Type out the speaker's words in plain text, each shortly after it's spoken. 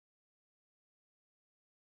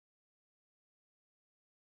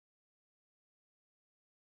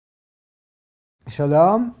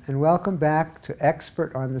Shalom and welcome back to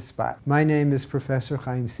Expert on the Spot. My name is Professor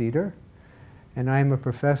Chaim Cedar, and I am a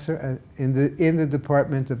professor in the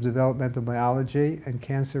Department of Developmental Biology and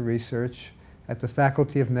Cancer Research at the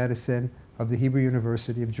Faculty of Medicine of the Hebrew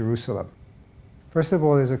University of Jerusalem. First of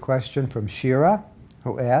all, there's a question from Shira,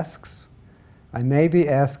 who asks, I may be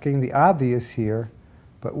asking the obvious here,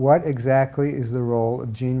 but what exactly is the role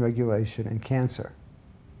of gene regulation in cancer?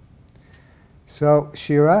 So,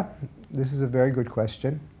 Shira, this is a very good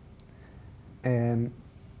question, and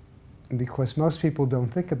because most people don't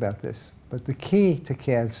think about this, but the key to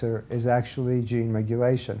cancer is actually gene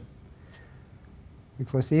regulation.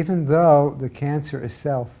 Because even though the cancer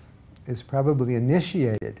itself is probably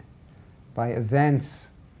initiated by events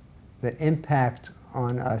that impact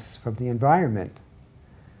on us from the environment,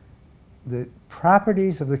 the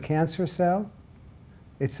properties of the cancer cell,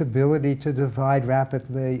 its ability to divide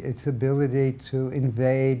rapidly, its ability to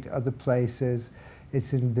invade other places,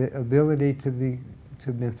 its ability to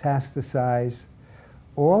metastasize,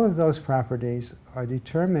 all of those properties are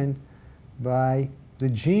determined by the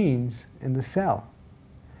genes in the cell.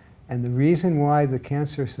 And the reason why the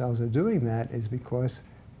cancer cells are doing that is because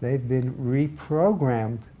they've been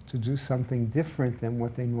reprogrammed to do something different than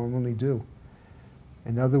what they normally do.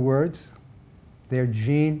 In other words, their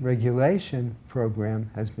gene regulation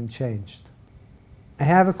program has been changed. I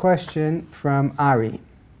have a question from Ari.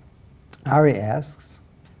 Ari asks,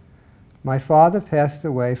 my father passed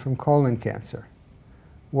away from colon cancer.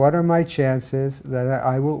 What are my chances that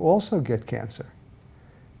I will also get cancer?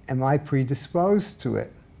 Am I predisposed to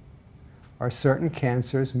it? Are certain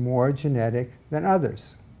cancers more genetic than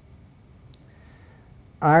others?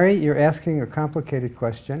 Ari, you're asking a complicated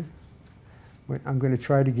question. I'm going to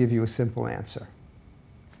try to give you a simple answer.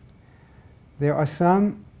 There are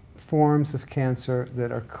some forms of cancer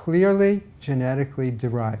that are clearly genetically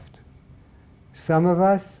derived. Some of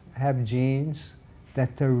us have genes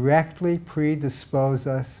that directly predispose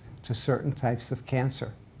us to certain types of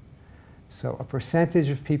cancer. So a percentage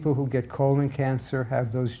of people who get colon cancer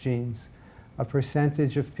have those genes. A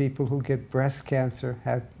percentage of people who get breast cancer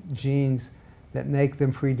have genes that make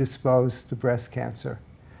them predisposed to breast cancer.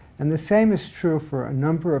 And the same is true for a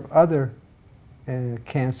number of other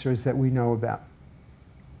cancers that we know about.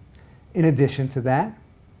 In addition to that,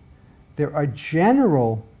 there are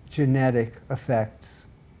general genetic effects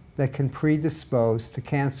that can predispose to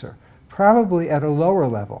cancer, probably at a lower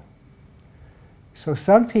level. So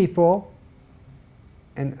some people,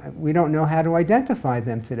 and we don't know how to identify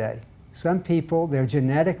them today, some people, their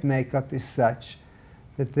genetic makeup is such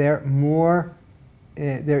that they're more,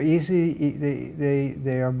 they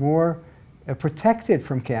are more protected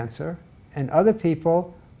from cancer, and other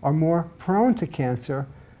people are more prone to cancer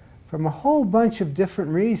from a whole bunch of different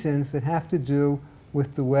reasons that have to do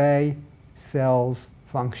with the way cells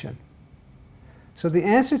function. So the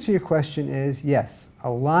answer to your question is yes, a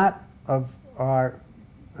lot of our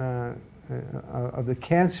of the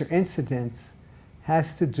cancer incidence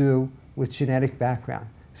has to do with genetic background.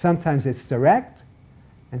 Sometimes it's direct,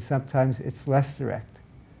 and sometimes it's less direct.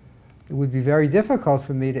 It would be very difficult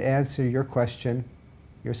for me to answer your question,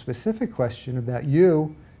 your specific question about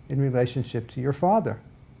you in relationship to your father.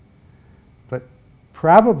 But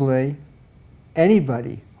probably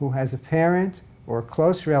anybody who has a parent or a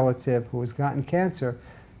close relative who has gotten cancer,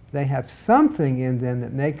 they have something in them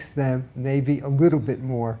that makes them maybe a little bit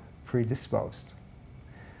more predisposed.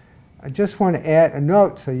 I just want to add a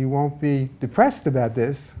note so you won't be depressed about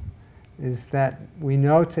this, is that we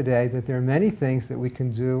know today that there are many things that we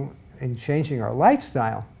can do in changing our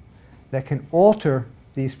lifestyle that can alter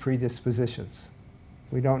these predispositions.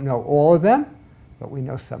 We don't know all of them, but we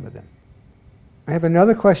know some of them. I have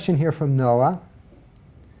another question here from Noah.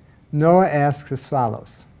 Noah asks as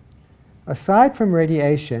follows. Aside from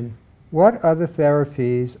radiation, what other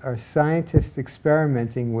therapies are scientists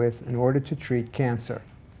experimenting with in order to treat cancer?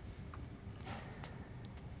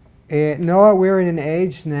 Noah, we're in an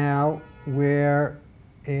age now where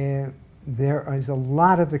there is a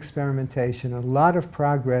lot of experimentation, a lot of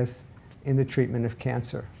progress in the treatment of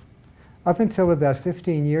cancer. Up until about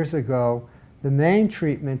 15 years ago, the main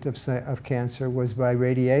treatment of cancer was by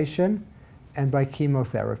radiation and by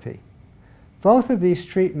chemotherapy. Both of these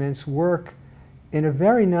treatments work in a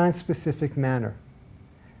very nonspecific manner.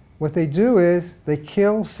 What they do is they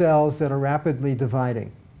kill cells that are rapidly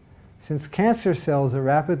dividing. Since cancer cells are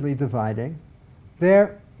rapidly dividing,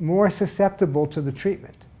 they're more susceptible to the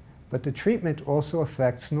treatment. But the treatment also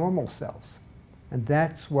affects normal cells. And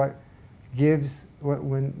that's what gives,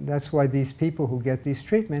 that's why these people who get these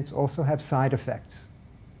treatments also have side effects.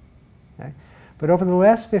 Okay? But over the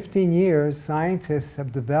last 15 years, scientists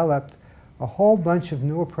have developed a whole bunch of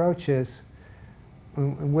new approaches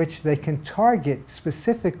in which they can target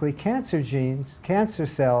specifically cancer genes, cancer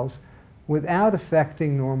cells, without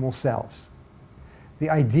affecting normal cells. The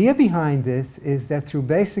idea behind this is that through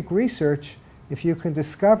basic research, if you can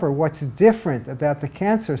discover what's different about the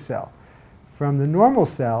cancer cell from the normal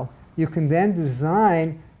cell, you can then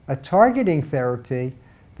design a targeting therapy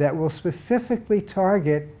that will specifically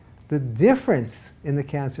target the difference in the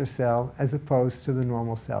cancer cell as opposed to the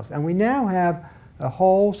normal cells. And we now have a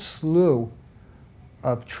whole slew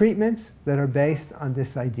of treatments that are based on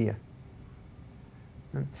this idea.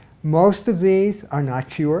 Most of these are not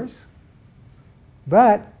cures,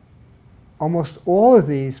 but almost all of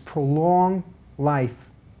these prolong life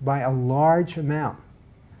by a large amount.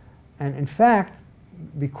 And in fact,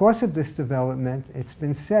 because of this development, it's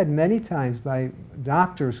been said many times by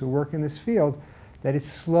doctors who work in this field that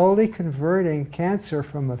it's slowly converting cancer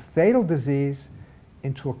from a fatal disease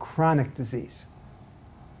into a chronic disease.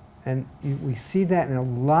 And we see that in a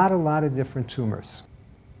lot of different tumors.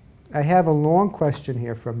 I have a long question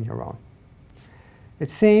here from Yaron.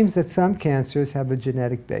 It seems that some cancers have a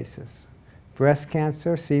genetic basis. Breast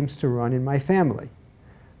cancer seems to run in my family,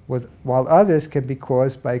 while others can be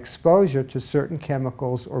caused by exposure to certain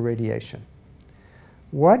chemicals or radiation.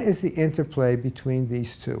 What is the interplay between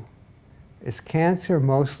these two? Is cancer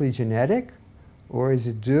mostly genetic, or is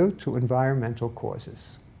it due to environmental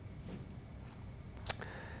causes?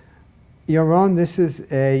 Yaron, this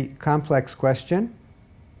is a complex question,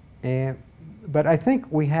 but I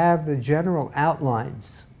think we have the general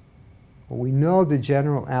outlines, or we know the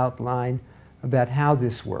general outline about how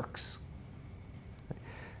this works.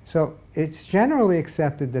 So it's generally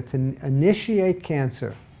accepted that to initiate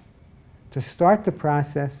cancer, to start the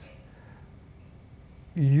process,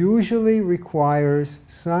 usually requires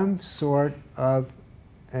some sort of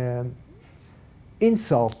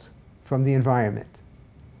insult from the environment.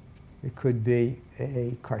 It could be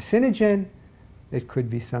a carcinogen, it could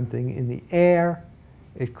be something in the air,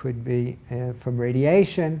 it could be from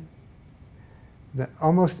radiation.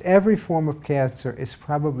 Almost every form of cancer is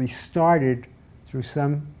probably started through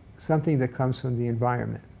something that comes from the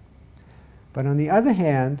environment. But on the other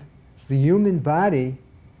hand, the human body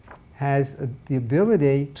has the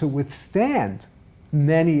ability to withstand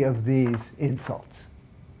many of these insults.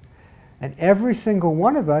 And every single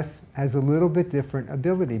one of us has a little bit different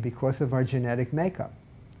ability because of our genetic makeup.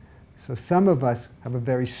 So some of us have a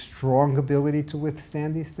very strong ability to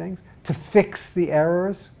withstand these things, to fix the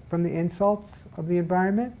errors from the insults of the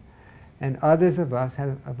environment, and others of us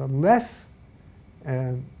have a less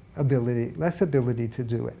ability to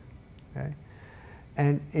do it. Okay?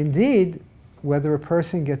 And indeed, whether a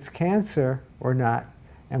person gets cancer or not,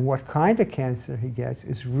 and what kind of cancer he gets,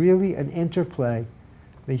 is really an interplay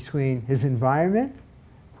between his environment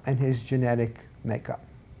and his genetic makeup.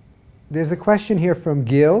 There's a question here from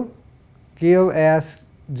Gil. Gil asks,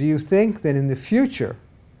 do you think that in the future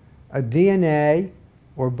a DNA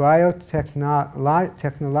or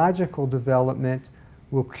biotechnological development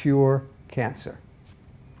will cure cancer?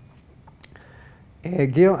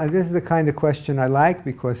 Gil, this is the kind of question I like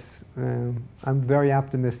because I'm a very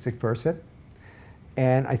optimistic person.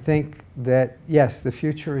 And I think that, yes, the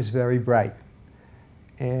future is very bright.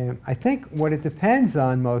 And I think what it depends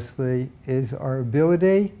on mostly is our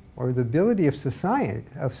ability, or the ability of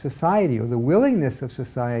society, or the willingness of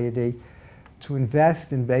society to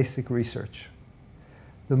invest in basic research.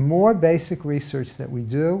 The more basic research that we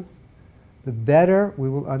do, the better we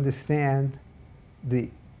will understand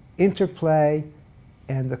the interplay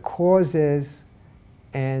and the causes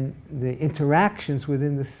and the interactions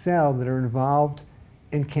within the cell that are involved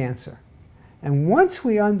in cancer. And once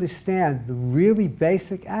we understand the really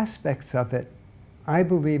basic aspects of it, I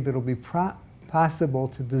believe it'll be possible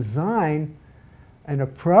to design an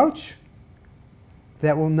approach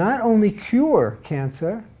that will not only cure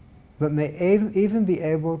cancer, but may even be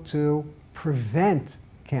able to prevent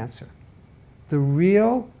cancer. The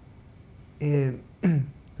real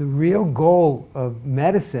goal of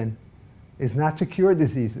medicine is not to cure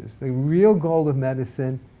diseases. The real goal of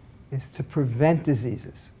medicine is to prevent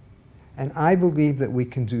diseases. And I believe that we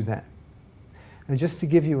can do that. And just to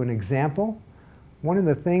give you an example, one of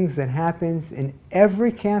the things that happens in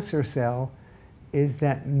every cancer cell is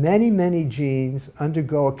that many genes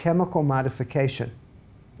undergo a chemical modification.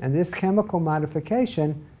 And this chemical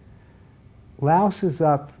modification louses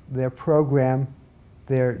up their program,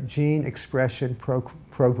 their gene expression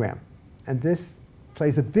program. And this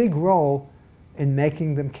plays a big role in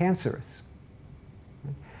making them cancerous.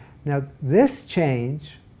 Now, this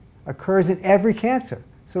change occurs in every cancer.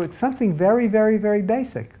 So it's something very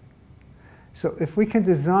basic. So if we can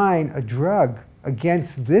design a drug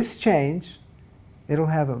against this change, it'll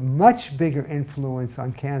have a much bigger influence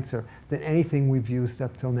on cancer than anything we've used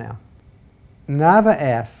up till now. Nava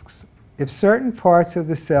asks, if certain parts of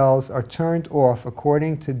the cells are turned off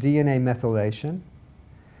according to DNA methylation,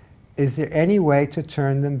 is there any way to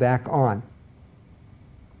turn them back on?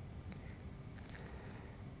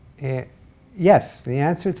 Yes, the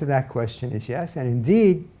answer to that question is yes, and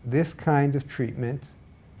indeed, this kind of treatment,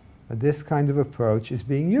 this kind of approach is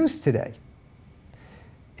being used today.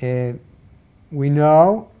 We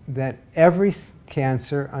know that every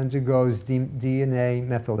cancer undergoes DNA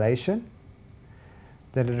methylation,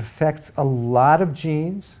 that it affects a lot of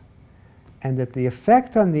genes, and that the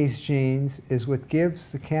effect on these genes is what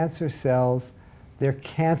gives the cancer cells their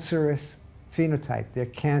cancerous phenotype, their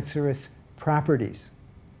cancerous properties.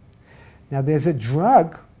 Now, there's a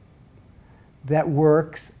drug that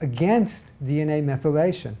works against DNA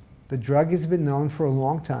methylation. The drug has been known for a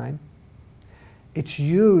long time. It's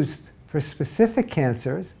used for specific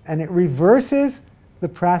cancers, and it reverses the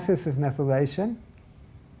process of methylation,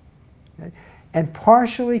 okay, and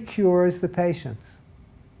partially cures the patients.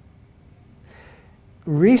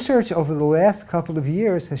 Research over the last couple of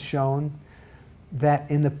years has shown that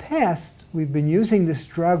in the past, we've been using this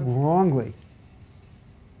drug wrongly.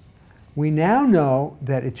 We now know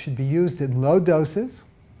that it should be used in low doses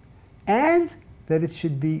and that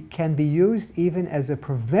it can be used even as a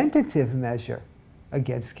preventative measure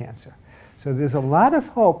against cancer. So there's a lot of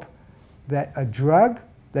hope that a drug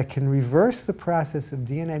that can reverse the process of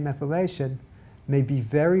DNA methylation may be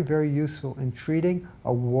very, very useful in treating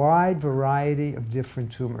a wide variety of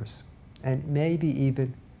different tumors and maybe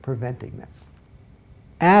even preventing them.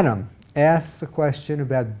 Adam asks a question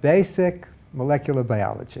about basic molecular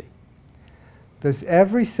biology. Does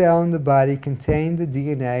every cell in the body contain the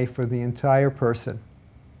DNA for the entire person?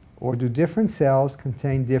 Or do different cells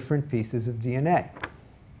contain different pieces of DNA?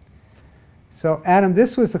 So, Adam,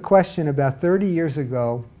 this was a question about 30 years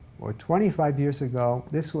ago or 25 years ago.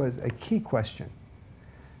 This was a key question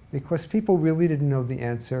because people really didn't know the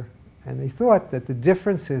answer, and they thought that the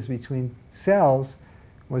differences between cells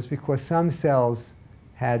was because some cells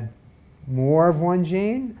had more of one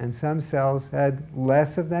gene and some cells had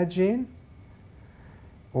less of that gene,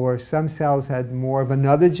 or some cells had more of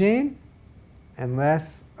another gene and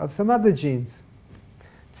less of some other genes.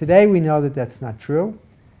 Today we know that that's not true.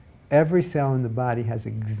 Every cell in the body has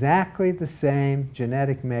exactly the same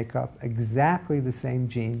genetic makeup, exactly the same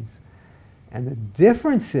genes. And the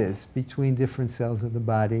differences between different cells of the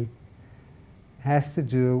body has to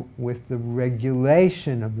do with the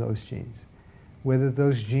regulation of those genes. Whether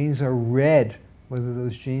those genes are read, whether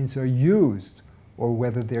those genes are used, or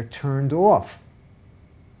whether they're turned off.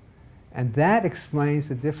 And that explains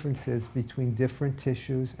the differences between different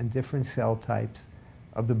tissues and different cell types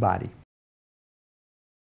of the body.